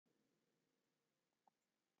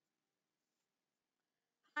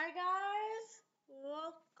Hi guys,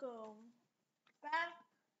 welcome back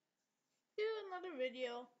to another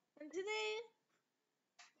video. And today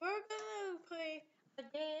we're gonna play a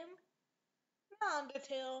game, not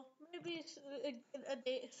Undertale, maybe a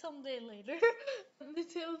day, someday later.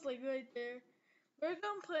 Undertale's like right there. We're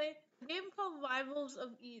gonna play a game called Rivals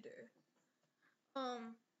of Aether.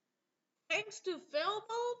 Um, Thanks to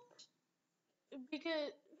Failboat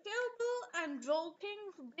because Failboat and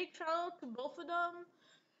JoeKing, big shout out to both of them.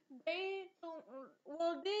 They don't,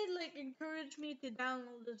 well, they like encouraged me to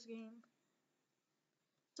download this game.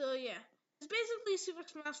 So yeah, it's basically Super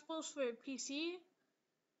Smash Bros for PC.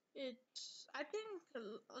 It's I think a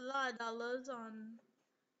lot of dollars on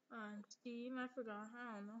Steam. I forgot.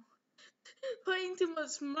 I don't know. Playing too much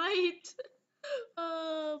Smite.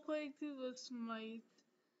 Playing too much Smite.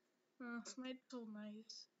 Smite's so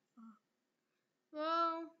nice.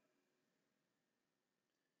 Well,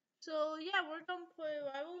 so yeah, we're gonna play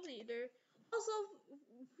Rivals Eater. Also,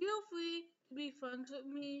 feel free to be friends with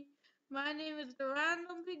me. My name is the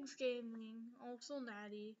Random Pigs Gaming, also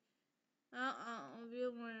Natty.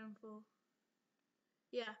 Real more info.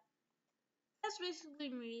 Yeah, that's basically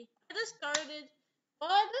me. I just started.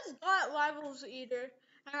 Well, I just got Rivals Eater,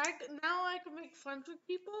 and now I can make friends with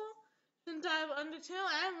people since I have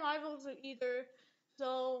Undertale and Rivals Eater.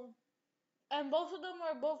 So, and both of them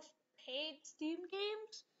are both paid Steam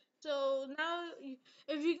games. So now,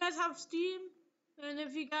 if you guys have Steam, and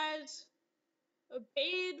if you guys are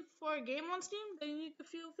paid for a game on Steam, then you can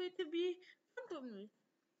feel free to be friends with me.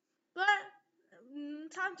 But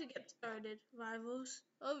time to get started. Rivals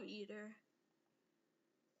of Eater.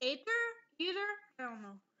 Aether? Eater? I don't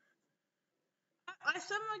know. I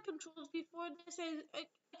set my controls before this. I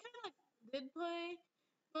kind of did play,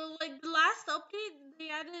 but like the last update,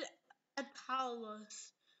 they added a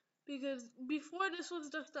Talus because before this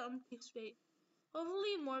was just the empty space.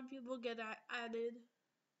 Hopefully, more people get added.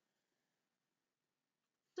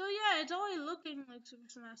 So yeah, it's always looking like Super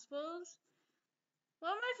Smash Bros.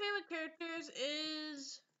 One of my favorite characters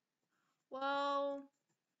is, well,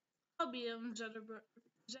 I'll be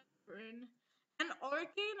Zedburn and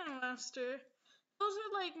Arcane and Master. Those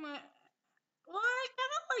are like my. Well, I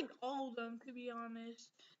kind of like all of them, to be honest.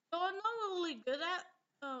 Though I'm not really good at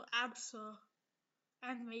Absa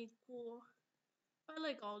and Made Cool. I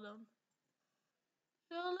like all of them.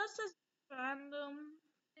 So let's just random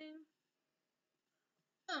thing.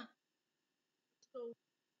 Huh. So,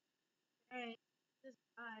 hey, this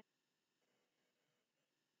guy.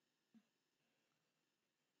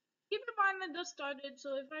 Keep in mind I just started,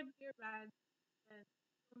 so if I hear bad, then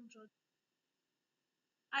don't judge.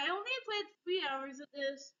 I only played 3 hours of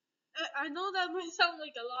this. I know that might sound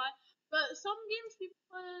like a lot, but some games people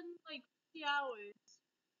put in like 3 hours.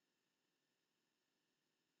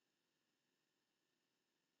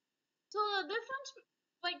 So the difference,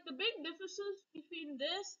 like the big differences between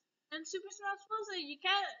this and Super Smash Bros. That you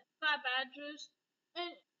can't grab badges,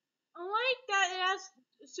 and unlike that, it has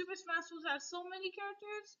Super Smash Bros. Has so many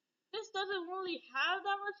characters. This doesn't really have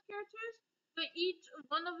that much characters, but each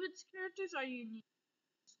one of its characters are unique.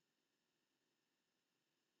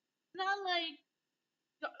 Not like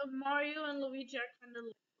Mario and Luigi are kind of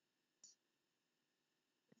like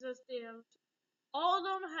just they have all of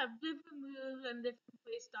them have different moves and different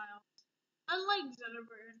play styles. Unlike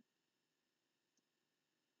Xenoburn.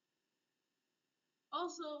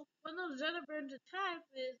 Also, one of Xenoburn's attacks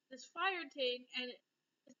is this fire tank, and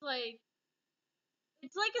it's like a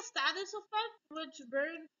status effect which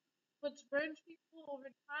burns people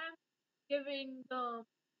over time, giving them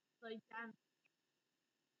like damage.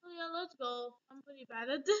 So yeah, let's go. I'm pretty bad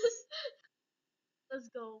at this. Let's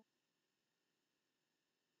go.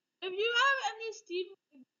 If you have any Steam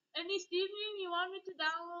game you want me to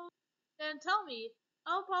download, then tell me.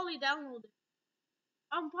 I'll probably download it.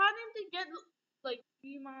 I'm planning to get like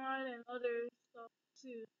Gmod and other stuff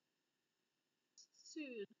soon.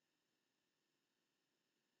 Soon.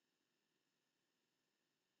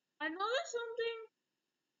 I noticed something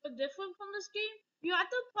different from this game. You have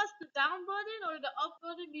to press the down button or the up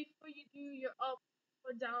button before you do your up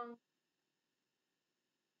or down.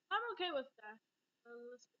 I'm okay with that.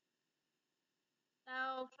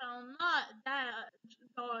 Thou shall not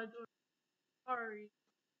dodge or parry.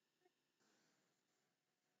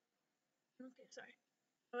 Okay, sorry.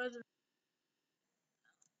 I wasn't.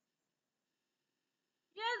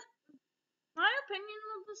 Yes, my opinion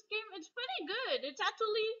of this game, it's pretty good. It's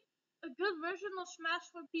actually a good version of Smash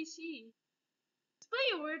for PC. It's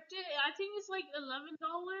pretty worth it. I think it's like $11.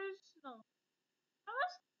 No, how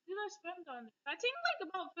much did I spend on it? I think like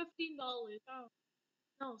about $15. Oh,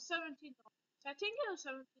 no, $17. I think it was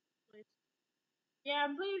 $17. Yeah,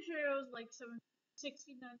 I'm pretty sure it was like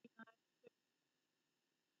 16.99.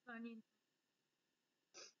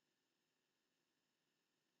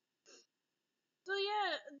 So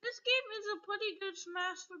yeah, this game is a pretty good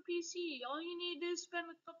smash for PC. All you need is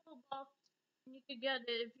spend a couple bucks and you can get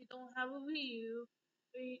it if you don't have a Wii U.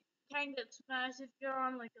 Or you can get Smash if you're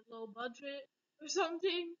on like a low budget or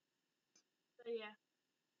something. But yeah,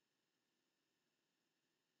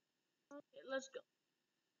 okay, let's go.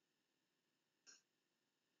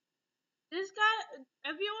 This guy,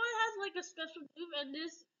 everyone has like a special move, and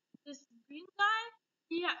this green guy,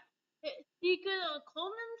 yeah, he could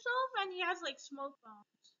clone himself, and he has like smoke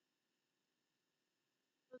bombs.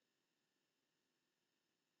 Let's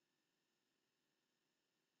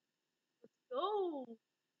go.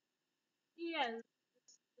 Yes.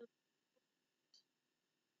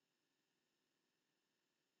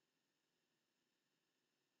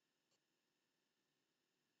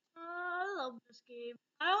 I love this game.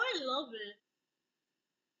 I always love it.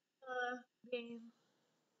 Game.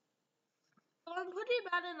 So I'm pretty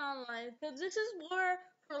bad in online because this is more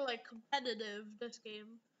for like competitive. This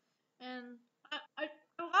game, and I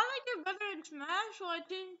want to get better in Smash, so I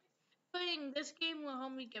think playing this game will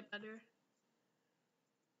help me get better.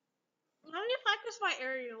 Let me practice my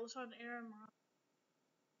aerials on air mod.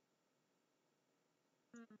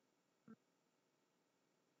 Mm.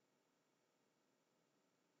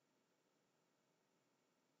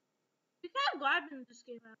 You can't grab in this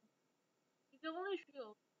game now. You can only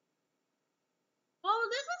shield. Well,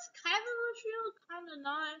 this is kind of a shield, kind of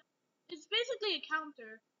not. It's basically a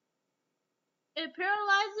counter. It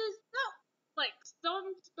paralyzes, no, like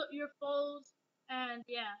stuns your foes, and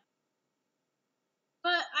yeah.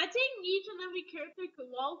 But I think each and every character could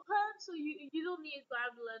wall cut, so you don't need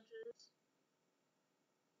grab ledges.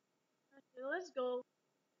 Okay, let's go.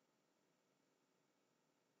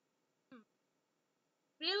 Hmm.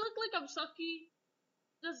 May it look like I'm sucky?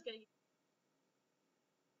 Just kidding.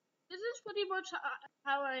 This is pretty much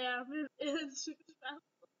how I am in Super Smash.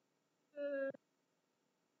 Uh,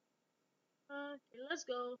 okay, let's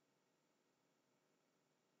go.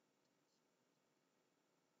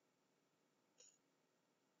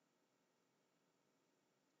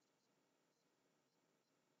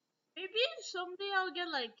 Maybe someday I'll get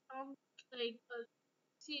like like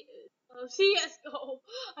C CS:GO.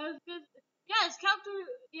 I was good. Yeah, it's counter.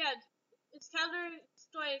 Yeah, it's Counter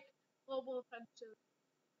Strike Global Offensive.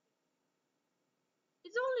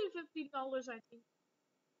 It's only $15, I think.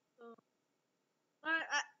 So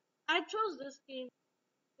I chose this game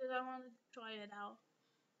because I wanted to try it out.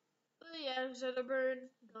 But yeah, Zetterburn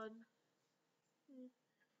done. Hmm.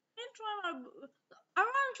 And try my. I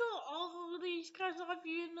want to try all of these kinds of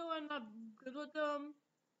even though I'm not good with them.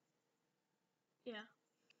 Yeah,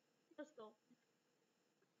 let's go.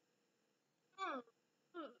 Hmm.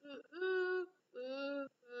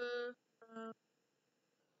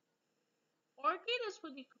 Arcade is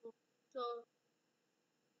pretty cool. So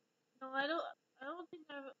no, I don't think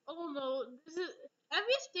I've. Oh no, this is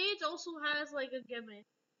every stage also has like a gimmick.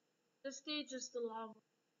 This stage is the lava,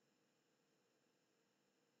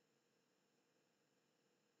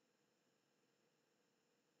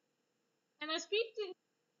 and I speak to.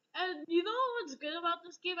 And you know what's good about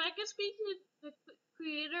this game? I can speak to the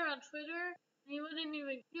creator on Twitter, and he wouldn't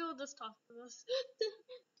even. He'll just talk to us.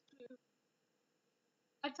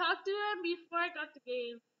 I talked to him before I got the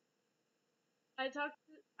game. I talked.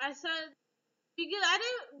 I said because I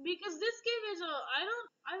didn't because this game is a. I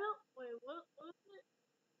don't. Wait, what is it?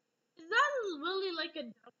 Is that really like a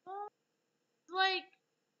demo? It's like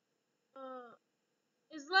uh,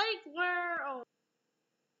 it's like where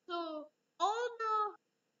so all the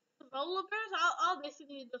developers. I'll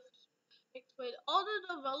basically explain. All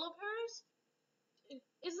the developers.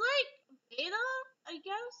 It's like beta, I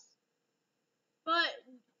guess, but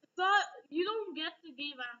it's not. You don't get the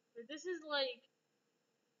game after. This is like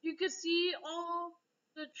you can see all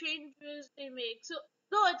the changes they make. So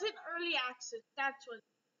no, it's in early access. That's what.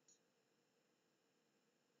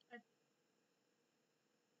 I think.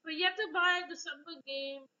 But you have to buy the separate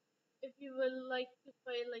game if you would like to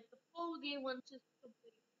play like the full game once it's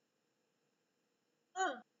complete.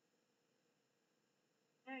 Oh,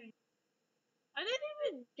 dang. I didn't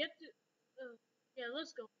even get to. Yeah,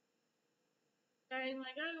 let's go. Dang,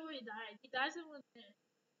 my guy already died. He dies in 1 minute.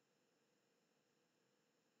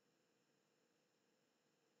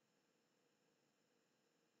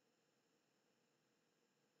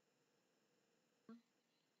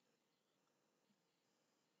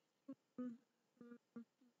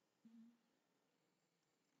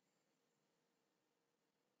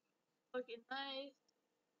 Okay, nice.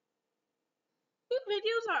 Two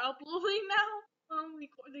videos are uploading now. I'm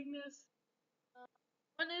recording this. Uh,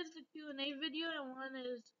 one is the Q&A video, and one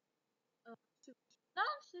is uh, Super,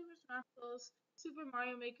 not Super Smash Bros. Super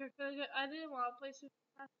Mario Maker. Cause I didn't want to play Super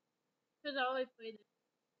Smash because I always played it,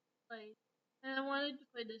 like, and I wanted to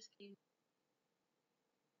play this game.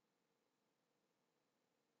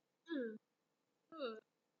 Mm, mm.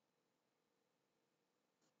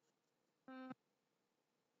 Mm.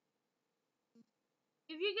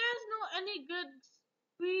 If you guys know any good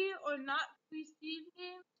free or not free Steam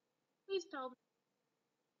games, please tell me.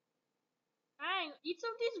 Dang, each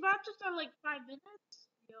of these matches are like 5 minutes.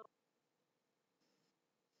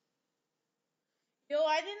 Yo,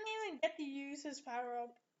 I didn't even get to use his power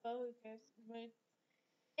up. Oh, okay. Wait.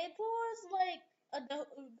 It was like a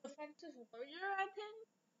defensive warrior, I think.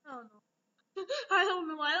 I don't know. I don't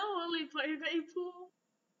know. I don't really play Maypool.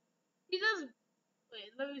 He just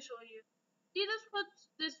wait. Let me show you. He just puts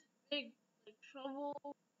this big like shovel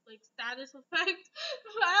like status effect.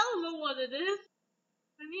 I don't know what it is.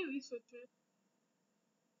 I need to research it.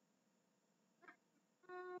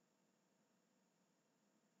 Mm,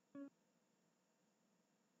 mm.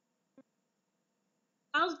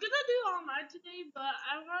 I was gonna do all mine today, but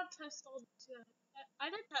I want to test all these guys. I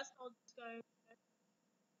didn't test all these guys.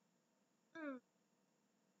 Mm.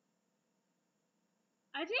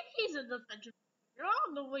 I think he's a defensive player. I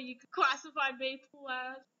don't know what you could classify Maypool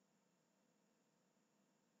as.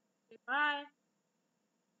 Okay, bye.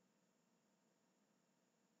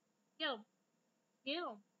 Get him. Get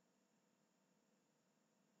him.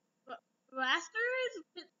 But Raster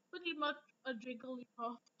is pretty much a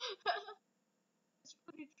Jigglypuff. It's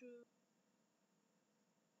pretty true.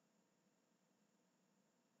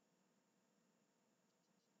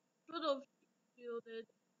 Should have shielded.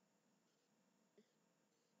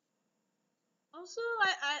 Also,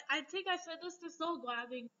 I think I said this, there's no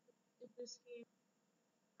glabbing in this game.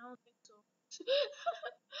 I don't think so.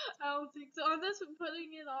 I don't think so. I'm just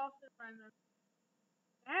putting it off in my memory.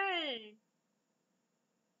 Dang.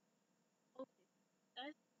 Okay.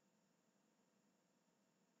 That's,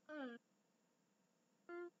 mm,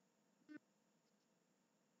 mm, mm,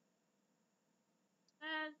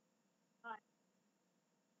 and, alright.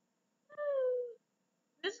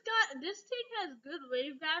 This thing has good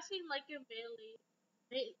wave bashing like in Melee.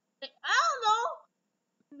 I don't know.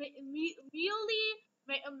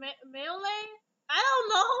 Melee? Melee? I don't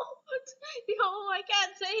know. Yo, I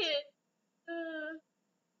can't say it. Uh,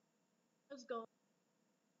 let's go.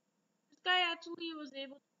 This guy actually was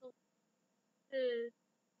able to kill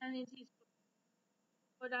and he's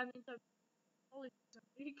but that means I'm holy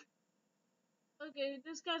weak. Okay,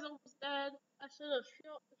 this guy's almost dead. I should have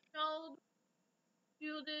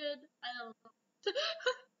shielded. I don't know.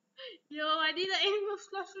 Yo, I need an English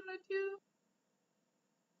lesson or two.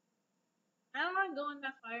 I don't want to go in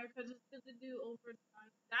that fire because it's gonna do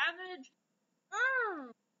overtime damage.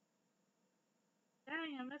 Mm.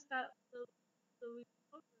 Dang, I messed up the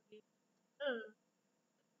recovery. Ugh.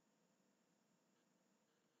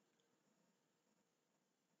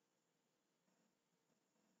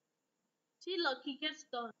 See, look, he gets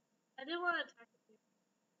done. I didn't want to attack him.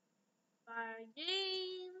 Fire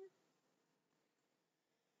game.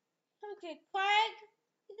 Okay, Quag.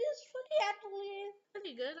 It is pretty actually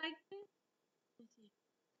pretty good, I think. Let's see.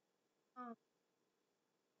 Um,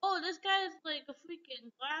 oh, this guy is like a freaking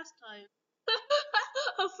glass type.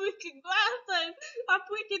 A freaking glass type. I'm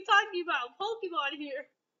freaking talking about Pokemon here.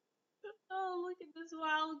 Oh, look at this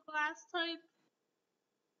wild glass type.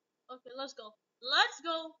 Okay, let's go. Let's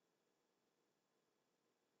go.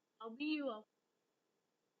 I'll beat you up.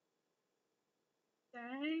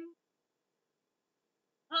 Dang.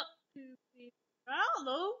 Up, two, three. I don't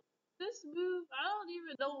know. This move, I don't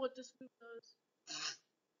even know what this move does.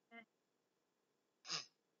 Dang,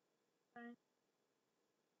 dang.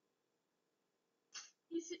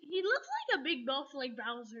 He looks like a big buff like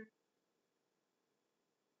Bowser.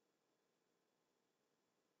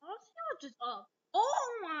 Let's see what's just up.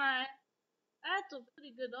 Oh my! That's a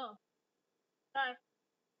pretty good up. Alright.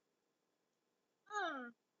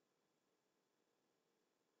 Mm,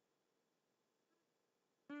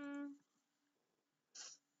 mm,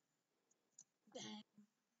 dang.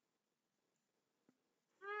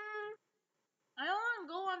 Mm, I don't want to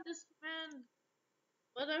go on this man.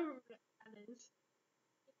 Whatever that is.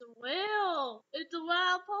 It's a whale. It's a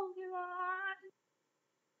wild Pokemon.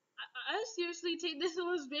 I seriously think this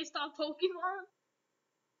was based on Pokemon.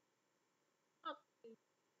 Okay.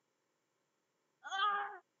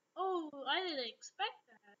 Ah! Oh, I didn't expect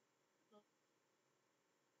that.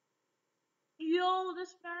 Yo,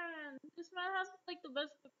 this man has like the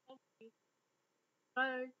best recovery.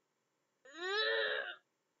 Like,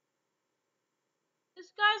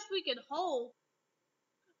 freaking hole.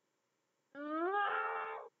 You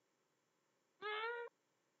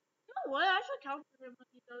know what? I should counter him when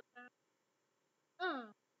he does that.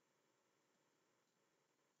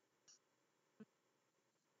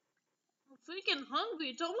 I'm freaking hungry.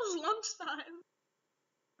 It's almost lunchtime.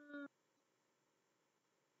 Uh,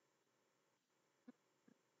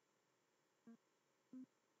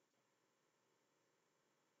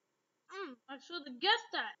 I should have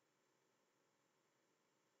guessed that.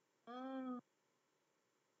 Uh,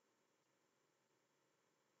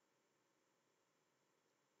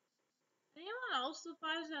 Anyone else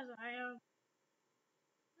surprised as I am?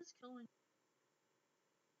 It's killing me.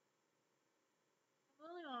 I'm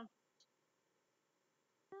really on.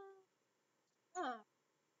 Uh,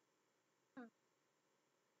 uh,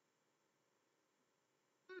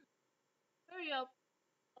 Hurry up.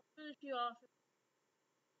 I'll finish you off.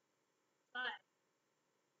 Bye.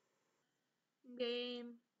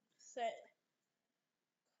 Game. Set.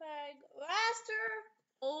 Flag. Raster.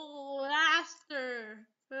 Oh, Raster.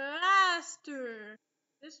 Raster.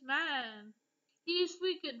 This man. He's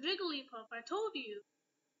freaking Jigglypuff. I told you.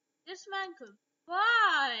 This man could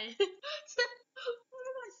fly. What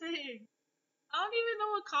am I saying? I don't even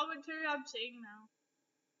know what commentary I'm saying now.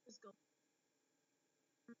 Let's go.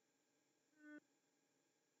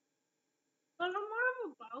 But I'm more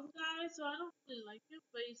of a Bounce guy, so I don't really like him,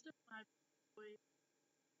 but he's still my boy.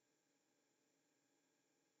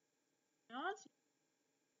 Honestly,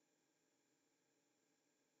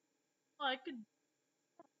 oh, I could.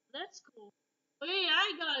 That's cool. Wait,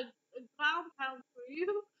 I got a ground pound for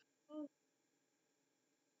you. Oh,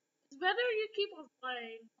 it's better you keep on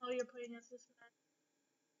playing while you're playing as this man.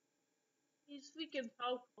 He's freaking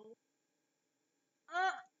Falco.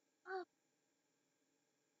 Uh, uh,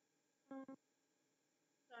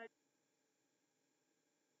 sorry,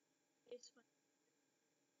 it's fine.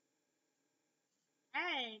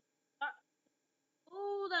 Dang.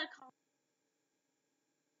 Oh, that comp.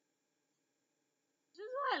 This is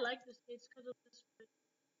why I like this case, because of this split.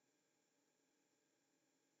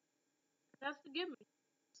 That's the gimmick.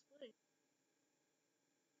 Split.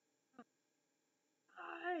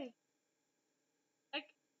 Hi. Like,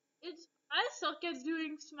 it's. I suck at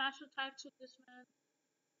doing smash attacks with this man.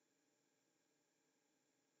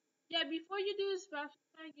 Yeah, before you do the smash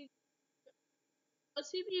attack, let's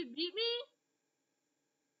see if you beat me.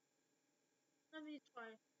 Let me try.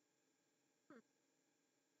 Hmm.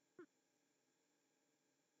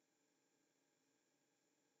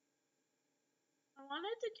 I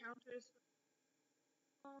wanted to counter this.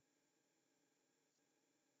 Oh,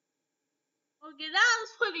 okay, that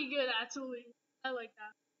was pretty good actually. I like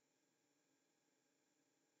that.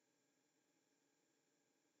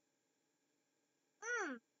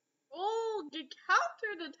 Hmm. Oh, the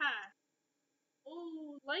countered attack.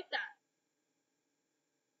 Oh, like that.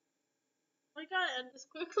 I gotta end this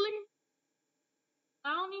quickly.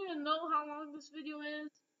 I don't even know how long this video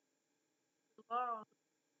is. Wow,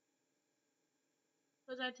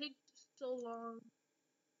 because I take so long.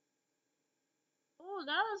 Oh,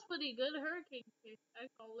 that was pretty good. Hurricane kick. I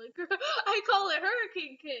call it. I call it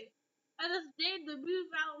hurricane kick. I just made the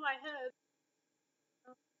move out of my head.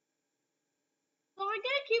 So we're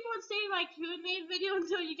gonna keep on saying my Q&A video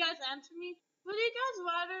until you guys answer me. Would you guys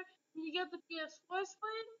rather you get the PS4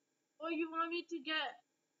 skin, or you want me to get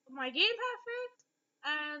my gamepad fixed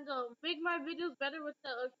and make my videos better with the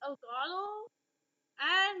Elgato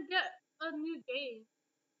and get a new game?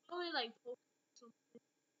 Probably like Pokemon or something.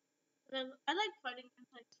 And I like fighting games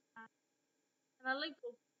like Smash, and I like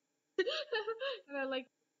Pokemon, and I like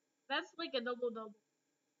that's like a double double.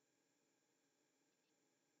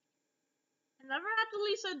 I never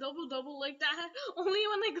actually said double double like that. Only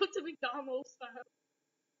when I go to McDonald's.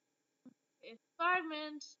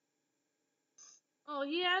 Experiments. Oh,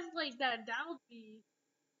 he has like that down B.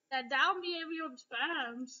 That down B everyone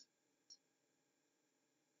spams.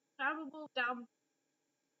 Spammable down.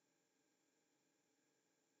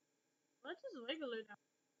 What's his regular down?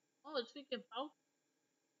 Oh, it's freaking Falcon.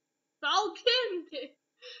 Falcon!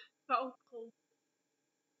 Falcon.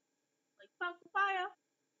 Like Falcon Fire.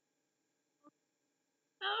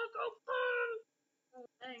 Falcon Fire! Oh,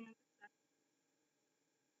 dang.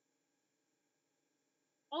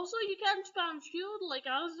 Also, you can't spam shield like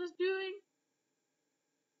I was just doing.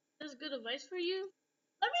 That's good advice for you.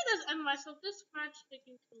 Let me just end myself. This match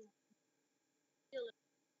taking too long.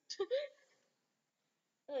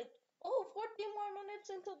 Like, oh, 14 more minutes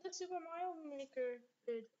until the Super Mario Maker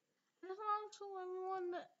did. This long to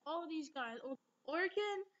everyone, all these guys. Oh,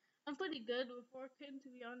 Orkin, I'm pretty good with Orkin, to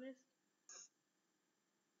be honest.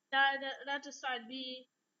 That's a side B.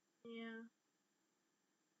 Yeah.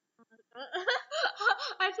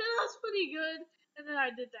 I said that's pretty good, and then I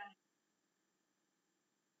did that.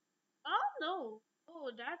 Oh no!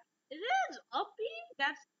 Oh, that is it his up B?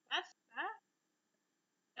 That.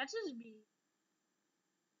 That's his B.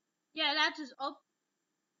 Yeah, that's his up.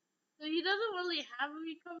 So he doesn't really have a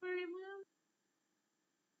recovery move.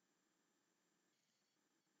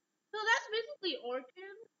 So that's basically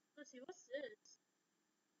Orchid. Let's see, what's this?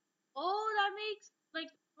 Oh, that makes like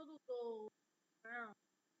the puddle go around.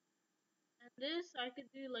 And this I could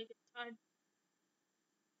do like a time.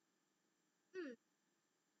 Hmm,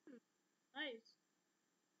 hmm, nice.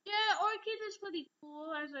 Yeah, Orchid is pretty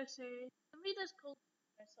cool, as I say. Let me just coach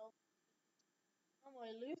myself. Am I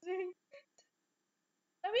losing?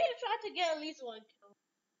 Let me try to get at least one kill.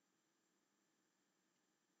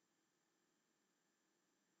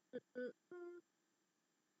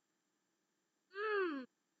 Hmm.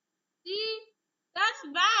 See, that's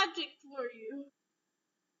magic for you.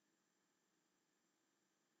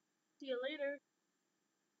 See you later.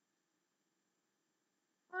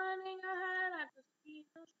 Running ahead at the speed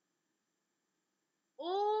of.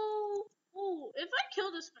 Oh, oh! If I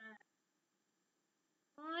kill this man,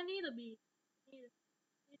 oh, I need a beat. Need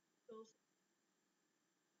to go.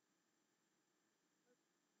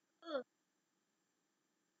 Ugh.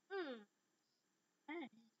 Hmm. Dang.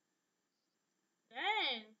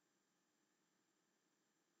 Dang.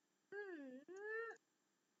 Hmm.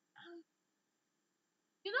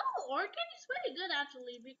 You know, Orchid is pretty good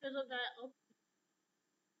actually because of that. Oh,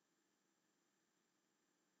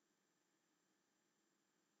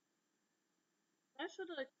 I should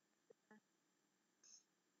have.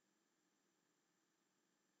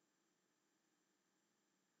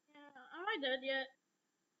 Yeah. Am I dead yet?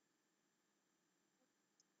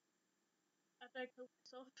 After I killed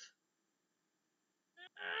myself.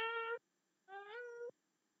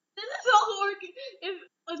 This is all Orchid. If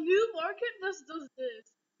a new Orchid just does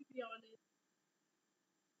this, to be honest.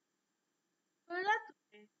 But that's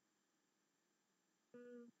okay.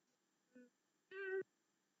 Mm, mm, mm,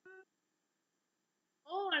 mm.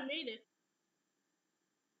 Oh, I made it.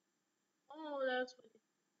 Oh, that's funny.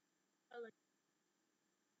 I like.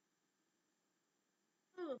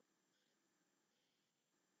 Oh.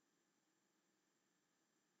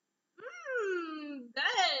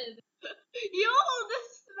 Dead. Yo, this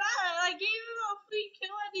is bad. I gave him a free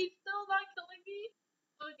kill and he's still not killing me.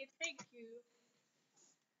 Okay, thank you.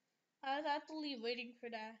 I was actually waiting for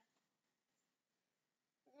that.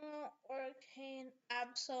 Arcane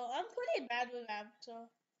Absol. I'm pretty bad with Absol.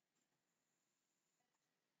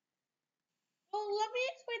 Well, let me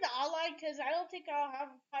explain the online because I don't think I'll have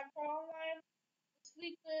time for online. This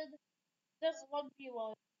week with just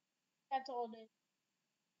 1v1. That's all it is.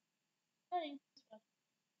 Nothing special.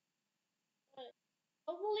 But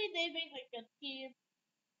hopefully they make like a team.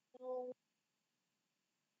 So,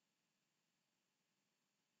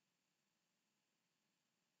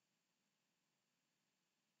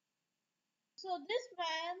 so this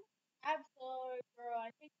man, Absol, girl,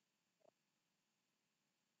 I think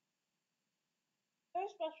her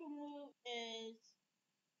special move is,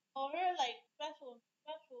 or her like special,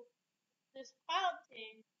 this cloud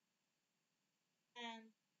thing, and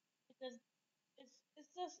because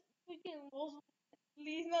it's just freaking goes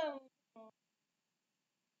Lena.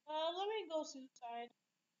 Let me go suicide.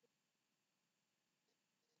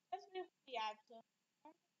 Let's do the answer. I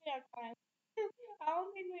don't think we have time. I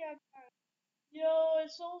don't think we have time. Yo,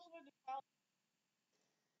 it's so for the cloud.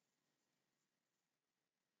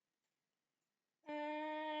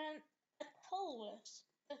 And a colorless.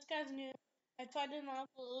 This guy's new. I tried him out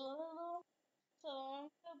a little, so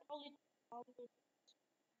I'm gonna probably.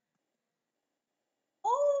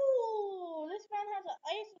 Oh, this man has an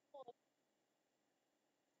icicle.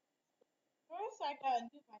 First, I gotta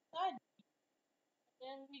do my side.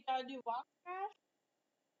 Then we gotta do rock smash.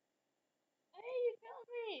 Hey, you killed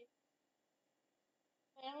me.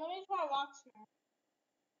 And let me try rock smash.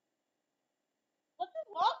 What does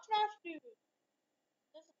rock smash do?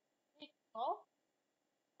 This is pretty cool.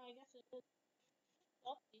 I guess it is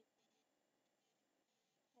healthy.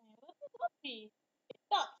 Hey, what does that be?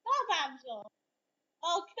 Stop, Amzo.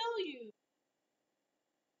 I'll kill you.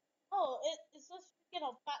 Oh, it's just freaking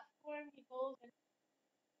a platform. He goes and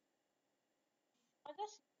I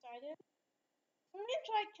guess he started. Let me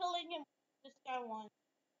try killing him. This guy once.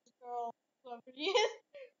 This girl, whoever he is.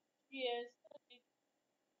 He is. Okay.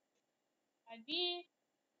 I beat.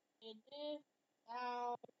 Did this.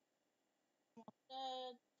 Down.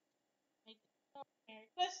 Dead. Make it up. Merry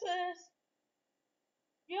Christmas.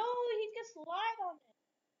 Yo, he can slide on it.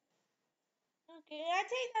 Okay, I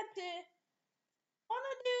take that to.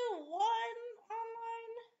 Wanna do one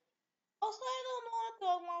online?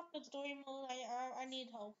 stop the story mode. I need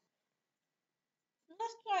help.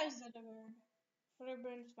 Let's try Zitterburn.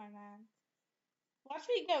 Zitterburn's my man. Watch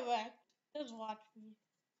me get wrecked. Just watch me.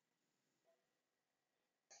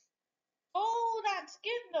 Oh, that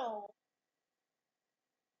skin though.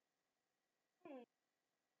 Hmm.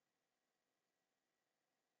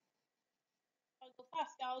 I'll go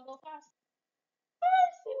fast. I'll go fast.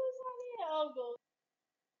 Suicide. I'll go.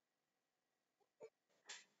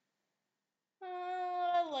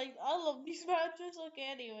 I love these matches. Okay,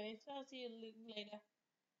 anyways, I'll see you later.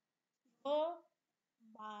 Oh,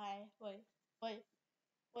 bye. Wait,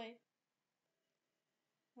 wait.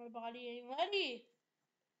 My body ain't ready.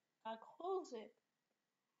 I close it.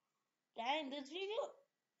 Dang, this video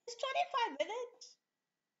is 25 minutes.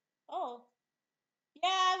 Oh, yeah,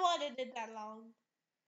 I wanted it that long.